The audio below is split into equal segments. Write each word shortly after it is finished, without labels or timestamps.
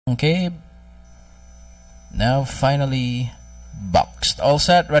Okay. Now finally boxed. All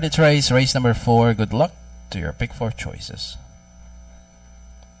set, ready to race. Race number 4. Good luck to your pick 4 choices.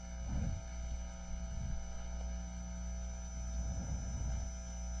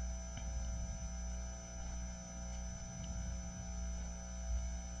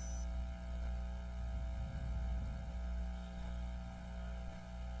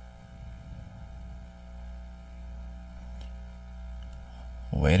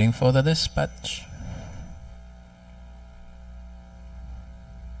 Waiting for the dispatch.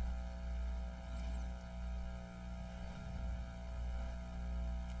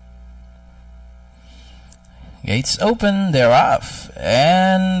 Gates open, they're off,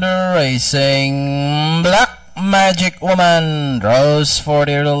 and racing. Black Magic Woman draws for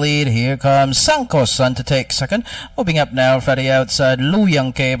the early lead. Here comes Sanko-san to take second. Moving up now for the outside, Lu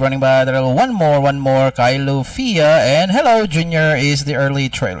Young Cave running by the rail. One more. Kailu Fia and Hello Junior is the early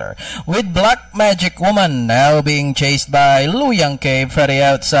trailer. With Black Magic Woman now being chased by Lu Young Cave for the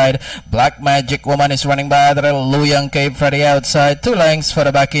outside. Black Magic Woman is running by the rail. Lu Young Cave for the outside. 2 lengths for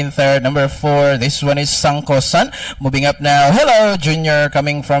the back in third. Number 4. This one is Sanko-san. Moving up now, Hello Junior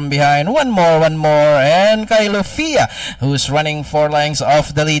coming from behind. One more. And Kailu Fia, who's running 4 lengths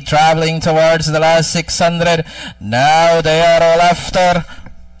off the lead, traveling towards the last 600. Now they are all after.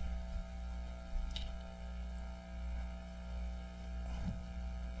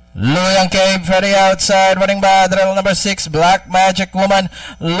 Lu Young Cave for the outside, running by the rail. Number 6, Black Magic Woman.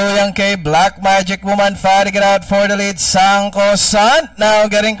 Lu Young Cave, Black Magic Woman fighting it out for the lead. Sanko-san now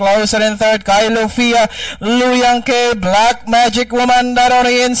getting closer in third. Kailu Fia, Lu Young Cave, Black Magic Woman that on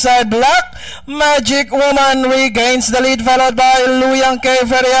the inside. Black Magic Woman regains the lead, followed by Lu Young Cave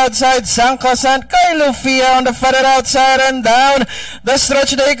for the outside. Sanko-san, Kailu Fia on the further outside, and down the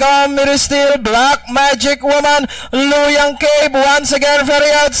stretch they come. It is still Black Magic Woman. Lu Young Cave once again for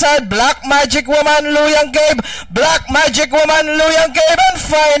the outside. Black Magic Woman, Lu Young Cave, Black Magic Woman, Lu Young Cave, and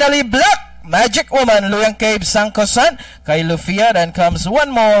finally Black Magic Woman, Lu Young Cave, Sanko-san, Kailu Fia. Then comes one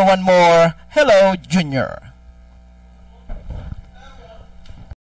more. Hello Junior.